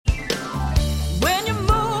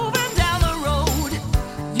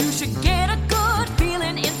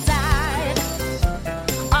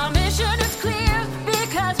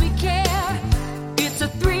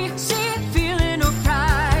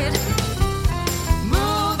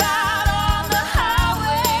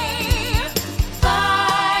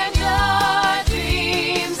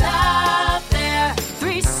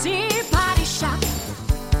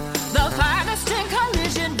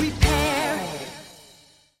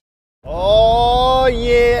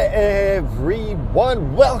yeah,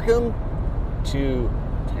 everyone. Welcome to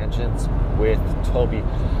Tangents with Toby,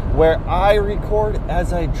 where I record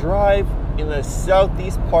as I drive in the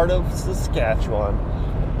southeast part of Saskatchewan.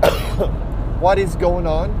 What is going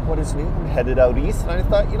on? What is new? I'm headed out east, and I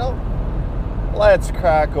thought, let's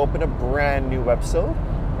crack open a brand new episode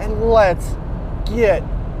and let's get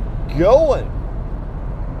going.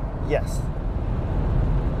 Yes.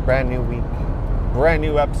 Brand new week, brand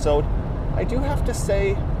new episode. I do have to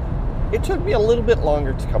say, it took me a little bit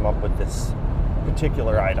longer to come up with this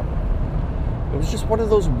particular item. It was just one of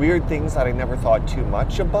those weird things that I never thought too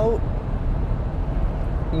much about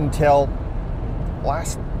until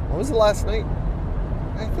last night?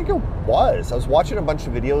 I think it was. I was watching a bunch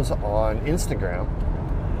of videos on Instagram,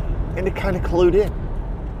 and it kind of clued in.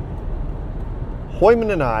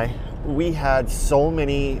 Hoyman and I, we had so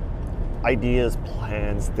many ideas,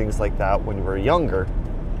 plans, things like that when we were younger,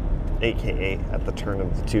 aka at the turn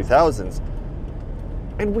of the 2000s,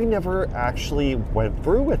 and we never actually went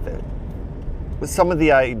through with it. With some of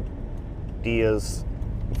the ideas,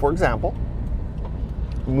 for example,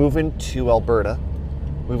 moving to Alberta,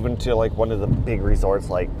 moving to like one of the big resorts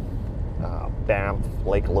like Banff,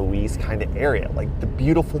 Lake Louise kind of area, like the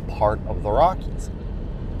beautiful part of the Rockies.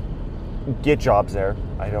 Get jobs there.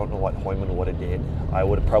 I don't know what Hoyman would have did. I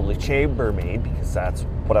would have probably chambermaid because that's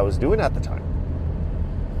what I was doing at the time.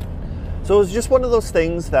 So it was just one of those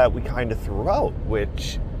things that we kind of threw out,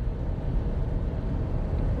 which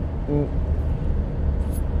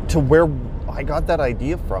to where I got that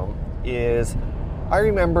idea from is I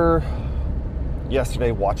remember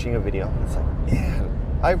yesterday watching a video and it's like,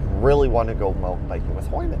 man, I really want to go mountain biking with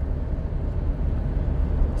Hoyman.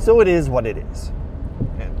 So it is what it is.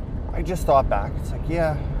 And I just thought back, it's like,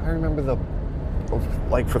 yeah, I remember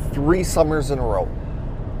for 3 summers in a row,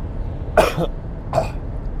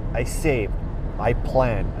 I saved, I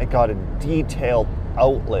planned, I got a detailed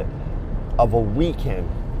outlet of a weekend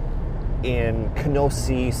in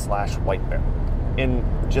Kenosee/White Bear. And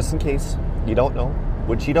just in case you don't know,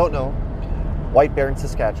 which you don't know, White Bear in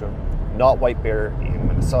Saskatchewan, not White Bear in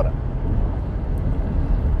Minnesota.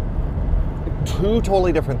 2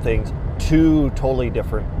 totally different things, 2 totally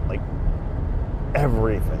different,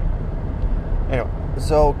 everything. Anyway,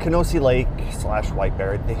 so Kenosee Lake/White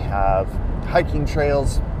Bear, they have hiking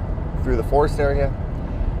trails through the forest area.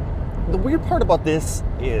 The weird part about this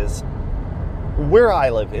is where I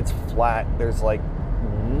live, it's flat. There's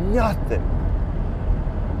nothing.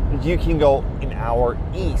 You can go an hour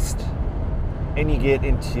east and you get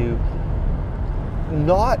into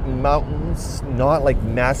not mountains, not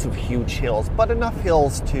massive huge hills, but enough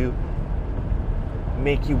hills to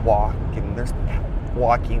make you walk, and there's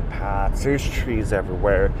walking paths, there's trees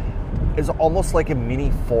everywhere. It's almost like a mini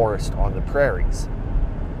forest on the prairies,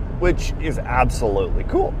 which is absolutely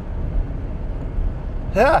cool.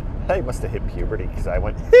 Yeah, I must have hit puberty because I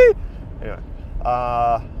went, anyway.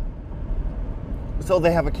 So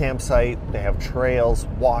they have a campsite, they have trails,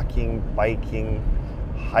 walking, biking,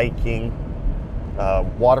 hiking,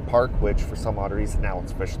 water park, which for some odd reason now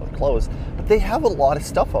it's officially closed, but they have a lot of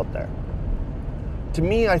stuff out there. To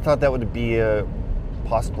me, I thought that would be a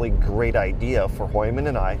possibly great idea for Hoyman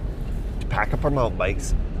and I to pack up our mountain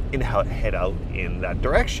bikes and head out in that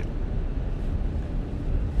direction.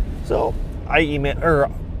 So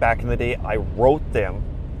back in the day, I wrote them,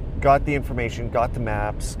 got the information, got the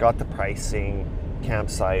maps, got the pricing,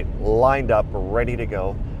 campsite, lined up, ready to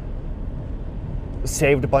go.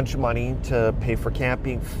 Saved a bunch of money to pay for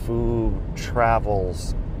camping, food,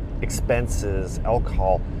 travels, expenses,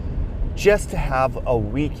 alcohol, just to have a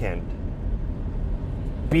weekend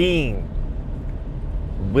being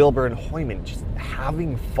Wilbur and Hoyman, just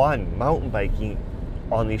having fun mountain biking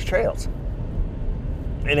on these trails.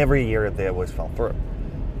 And every year they always fell through.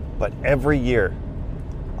 But every year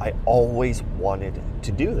I always wanted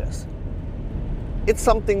to do this. It's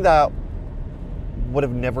something that would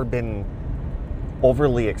have never been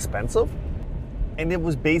overly expensive, and it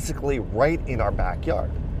was basically right in our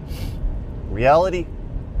backyard. Reality,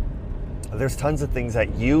 there's tons of things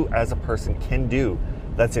that you as a person can do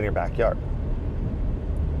that's in your backyard.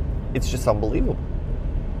 It's just unbelievable.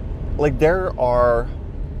 There are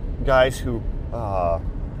guys who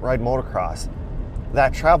ride motocross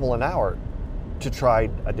that travel an hour to try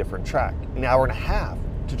a different track, an hour and a half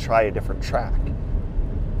to try a different track.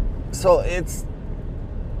 So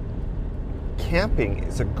camping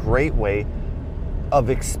is a great way of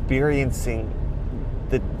experiencing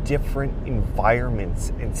the different environments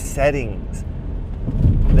and settings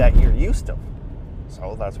that you're used to.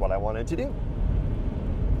 So that's what I wanted to do.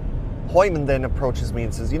 Hoyman then approaches me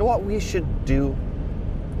and says, you know what we should do?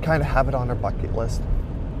 kind of have it on our bucket list.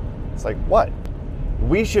 It's like, what?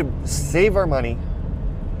 We should save our money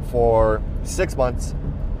for 6 months,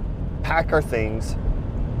 pack our things,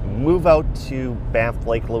 move out to Banff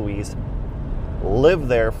Lake Louise, live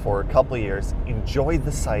there for a couple of years, enjoy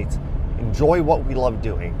the sights, enjoy what we love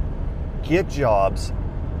doing, get jobs,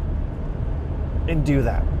 and do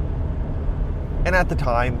that. And at the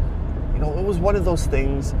time, it was one of those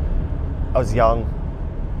things. I was young,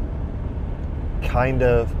 kind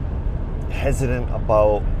of hesitant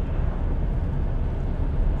about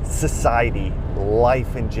society,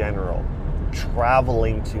 life in general,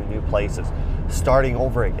 traveling to new places, starting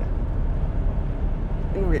over again.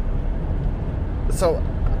 So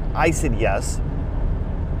I said yes.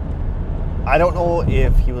 I don't know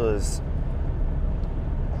if he was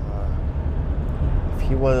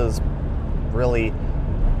really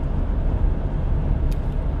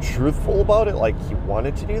truthful about it, like he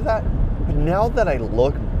wanted to do that. But now that I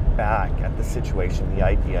look back at the situation, the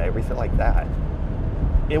idea, everything like that,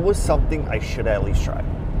 it was something I should at least try.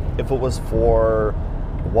 If it was for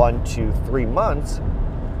 1 to 3 months,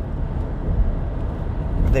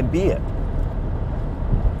 then be it.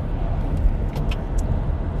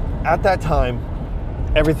 At that time,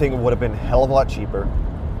 everything would have been a hell of a lot cheaper.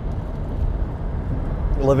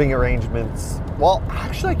 Living arrangements, well,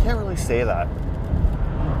 actually I can't really say that.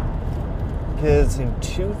 Because in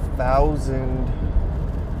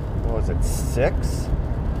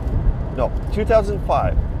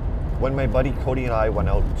 2005, when my buddy Cody and I went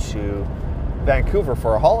out to Vancouver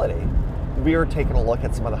for a holiday, we were taking a look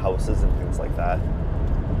at some of the houses and things like that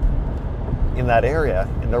in that area,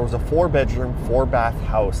 and there was a 4-bedroom, 4-bath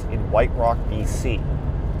house in White Rock, BC,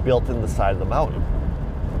 built in the side of the mountain,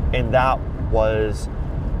 and that was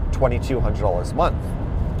 $2,200 a month.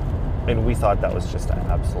 And we thought that was just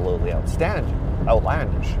absolutely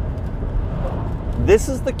outlandish. This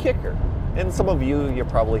is the kicker. And some of you're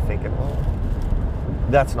probably thinking, well,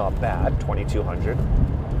 that's not bad, $2,200.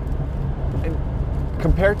 And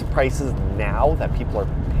compared to prices now that people are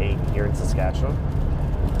paying here in Saskatchewan,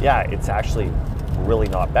 yeah, it's actually really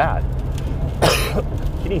not bad.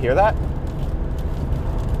 Can you hear that?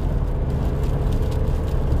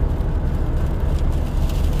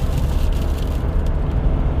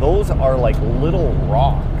 Those are like little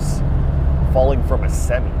rocks falling from a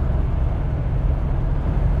semi.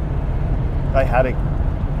 I had to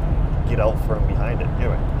get out from behind it.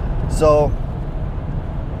 Anyway, so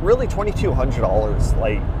really $2,200.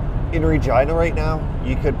 Like in Regina right now,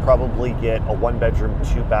 you could probably get a 1-bedroom,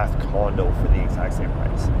 2-bath condo for the exact same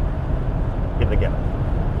price in the ghetto.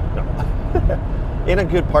 No, in a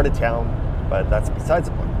good part of town, but that's besides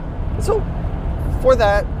the point. So for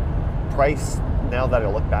that price, now that I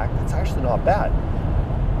look back, it's actually not bad.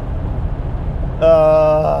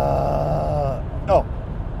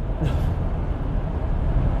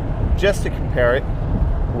 Just to compare it,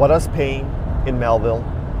 what I was paying in Melville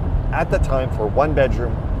at the time for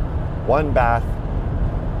 1-bedroom, 1-bath,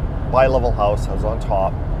 bi-level house. I was on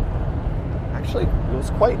top. Actually, it was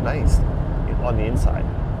quite nice on the inside.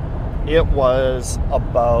 It was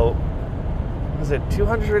about,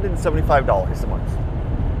 $275 a month.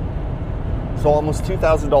 So almost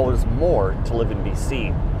 $2,000 more to live in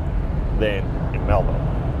BC than in Melville.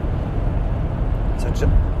 So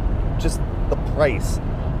just the price,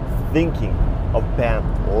 thinking of Banff,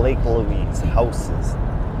 Lake Louise, houses,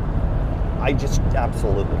 I just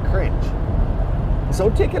absolutely cringe. So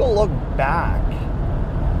taking a look back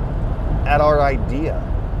at our idea,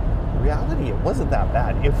 in reality, it wasn't that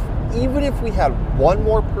bad. Even if we had one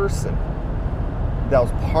more person that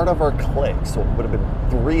was part of our clique, so it would have been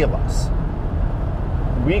 3 of us,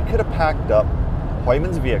 we could have packed up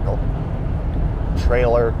Hoyman's vehicle,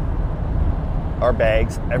 trailer, our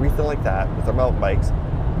bags, everything like that, with our mountain bikes,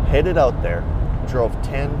 headed out there, drove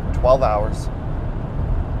 10, 12 hours,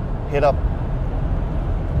 hit up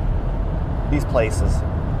these places.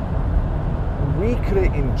 We could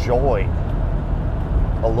have enjoyed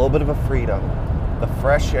a little bit of a freedom, the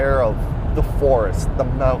fresh air of the forest, the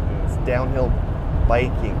mountains, downhill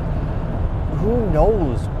biking. Who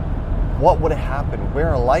knows what would have happened, where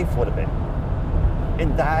our life would have been.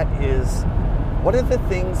 And that is one of the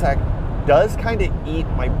things that does kind of eat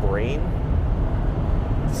my brain,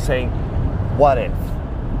 saying, what if?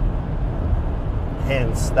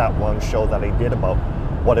 Hence that one show that I did about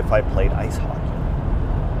what if I played ice hockey?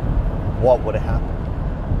 What would have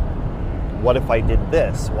happened? What if I did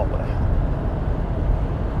this? What would have happened?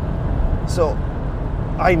 So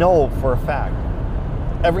I know for a fact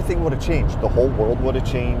everything would have changed. The whole world would have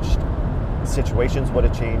changed. Situations would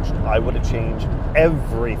have changed. I would have changed.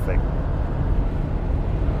 Everything.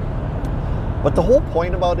 But the whole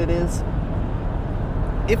point about it is,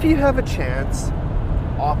 if you have a chance,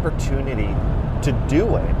 opportunity to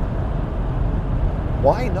do it,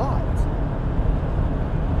 why not?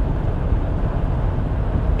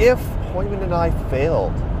 If Hoyman and I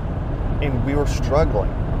failed and we were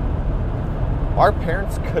struggling, our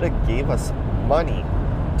parents could have gave us money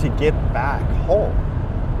to get back home,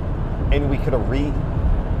 and we could have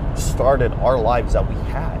restarted our lives that we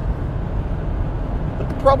had. But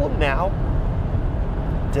the problem now,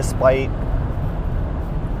 despite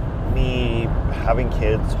me having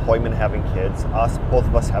kids, Hoyman having kids, both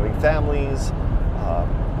of us having families,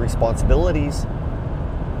 responsibilities,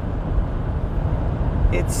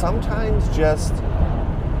 it sometimes just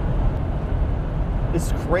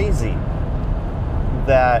is crazy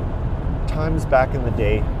that times back in the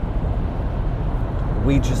day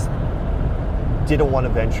we just didn't want to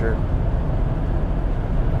venture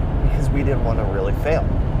because we didn't want to really fail.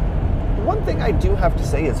 One thing I do have to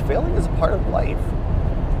say is failing is a part of life.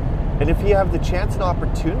 And if you have the chance and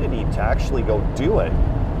opportunity to actually go do it,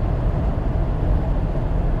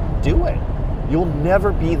 do it. You'll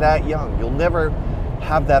never be that young. You'll never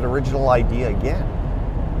have that original idea again.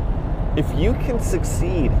 If you can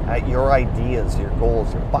succeed at your ideas, your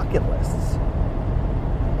goals, your bucket lists,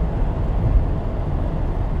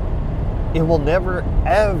 it will never,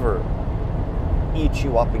 ever eat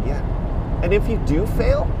you up again. And if you do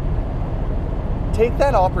fail, take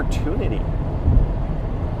that opportunity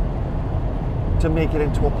to make it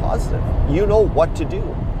into a positive. You know what to do.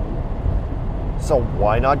 So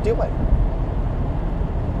why not do it?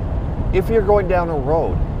 If you're going down a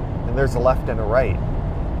road and there's a left and a right,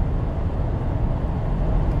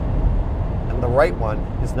 and the right one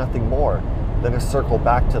is nothing more than a circle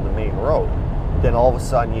back to the main road, then all of a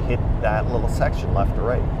sudden you hit that little section left or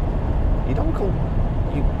right. You don't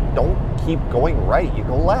keep going right, you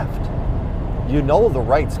go left. You know the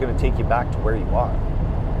right's going to take you back to where you are.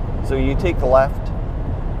 So you take the left,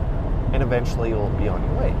 and eventually you'll be on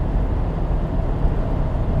your way.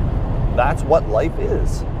 That's what life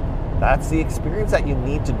is. That's the experience that you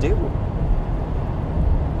need to do.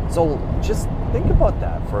 So just think about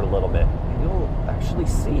that for a little bit, and you'll actually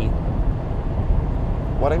see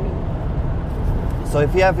what I mean. So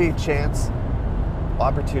if you have a chance,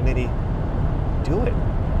 opportunity, do it.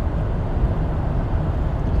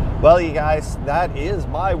 Well, you guys, that is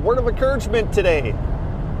my word of encouragement today.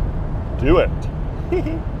 Do it.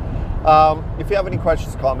 If you have any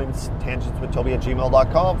questions, comments,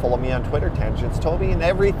 tangentswithtoby@gmail.com. Follow me on Twitter, TangentsToby, and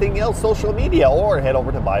everything else social media, or head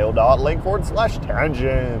over to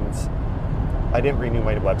bio.link/tangents. I didn't renew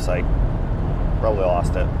my website. Probably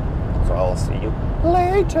lost it. So I'll see you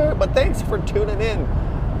later. But thanks for tuning in.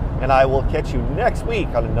 And I will catch you next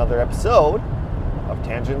week on another episode of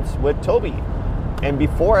Tangents with Toby. And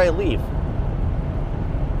before I leave,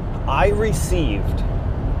 I received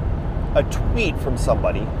a tweet from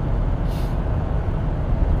somebody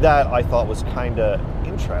that I thought was kind of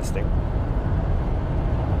interesting.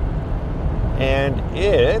 And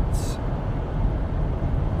it's...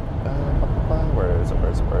 where is it?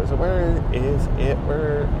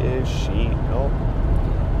 Where is she? Nope.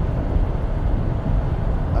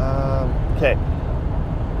 Okay.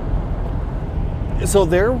 So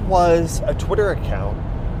there was a Twitter account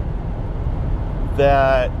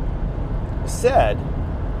that said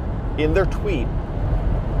in their tweet,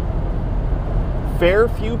 fair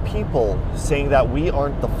few people saying that we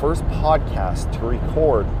aren't the first podcast to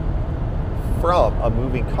record from a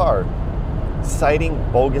moving car, citing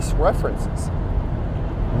bogus references.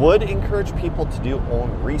 Would encourage people to do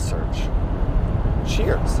own research.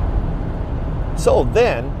 Cheers. So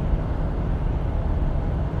then,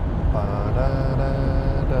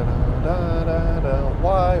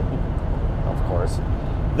 why? Of course.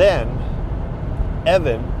 Then,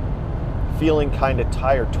 Evan, feeling kind of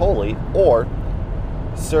tired totally, or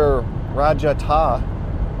Sir Rajatah,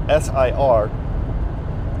 SIRRAJATAH,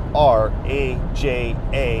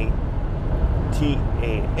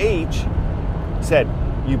 said,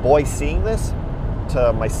 "You boys seeing this?"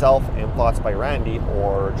 to myself and Thoughts by Randy,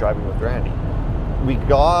 or Driving with Randy. We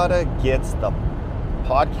gotta get the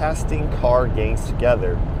podcasting car gangs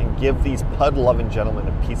together and give these pud-loving gentlemen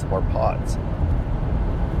a piece of our pods.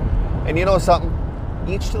 And you know something?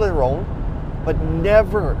 Each to their own, but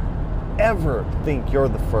never, ever think you're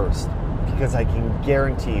the first, because I can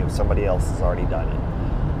guarantee you somebody else has already done it.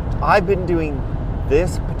 I've been doing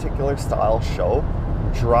this particular style show,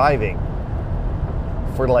 driving,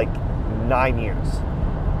 for like 9 years.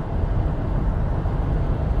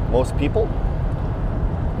 Most people,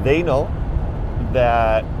 they know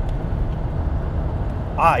that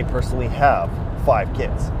I personally have 5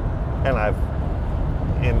 kids, and I've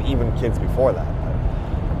and even kids before that.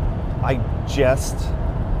 I just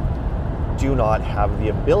do not have the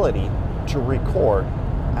ability to record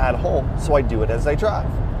at home, so I do it as I drive.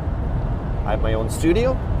 I have my own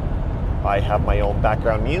studio. I have my own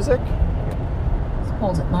background music.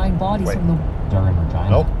 Suppose at 9 bodies from the During Regina.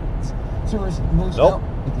 Nope. Sir, most Nope.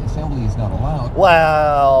 if the assembly is not allowed.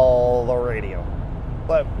 Well, the radio.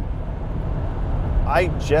 But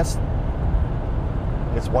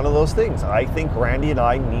it's one of those things. I think Randy and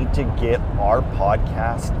I need to get our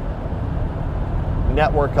podcast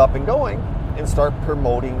network up and going and start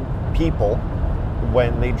promoting people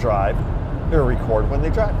when they drive or record when they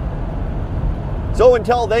drive. So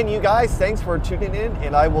until then, you guys, thanks for tuning in,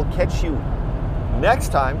 and I will catch you next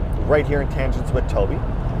time right here in Tangents with Toby.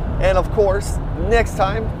 And of course, next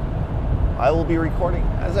time I will be recording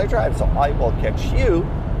as I drive. So I will catch you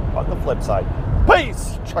on the flip side.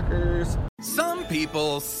 Peace, truckers. Some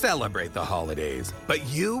people celebrate the holidays, but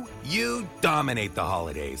you dominate the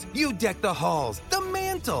holidays. You deck the halls, the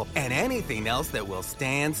mantle, and anything else that will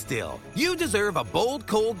stand still. You deserve a bold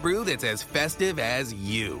cold brew that's as festive as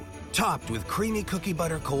you. Topped with creamy cookie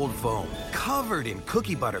butter cold foam, covered in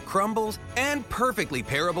cookie butter crumbles, and perfectly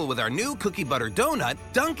pairable with our new cookie butter donut,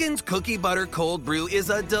 Dunkin's Cookie Butter Cold Brew is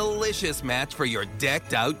a delicious match for your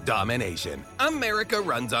decked out domination. America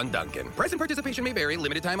runs on Dunkin'. Price and participation may vary.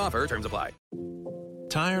 Limited time offer. Terms apply.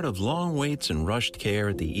 Tired of long waits and rushed care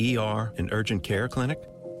at the ER and urgent care clinic?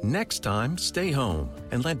 Next time, stay home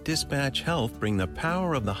and let Dispatch Health bring the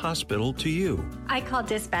power of the hospital to you. I call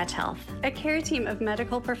Dispatch Health. A care team of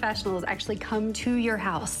medical professionals actually come to your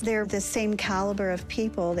house. They're the same caliber of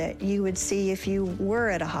people that you would see if you were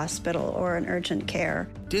at a hospital or an urgent care.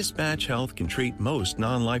 Dispatch Health can treat most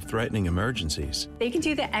non-life-threatening emergencies. They can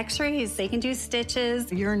do the x-rays, they can do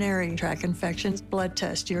stitches. urinary tract infections, blood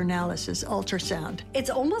test, urinalysis, ultrasound. It's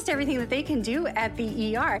almost everything that they can do at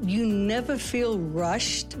the ER. You never feel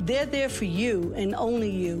rushed. They're there for you and only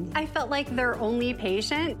you. I felt like their only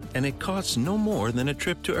patient. And it costs no more than a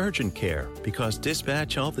trip to urgent care because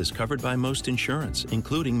Dispatch Health is covered by most insurance,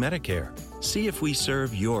 including Medicare. See if we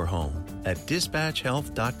serve your home at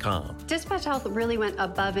dispatchhealth.com. Dispatch Health really went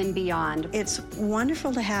above and beyond. It's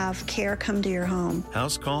wonderful to have care come to your home.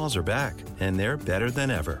 House calls are back, and they're better than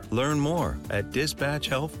ever. Learn more at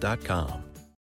dispatchhealth.com.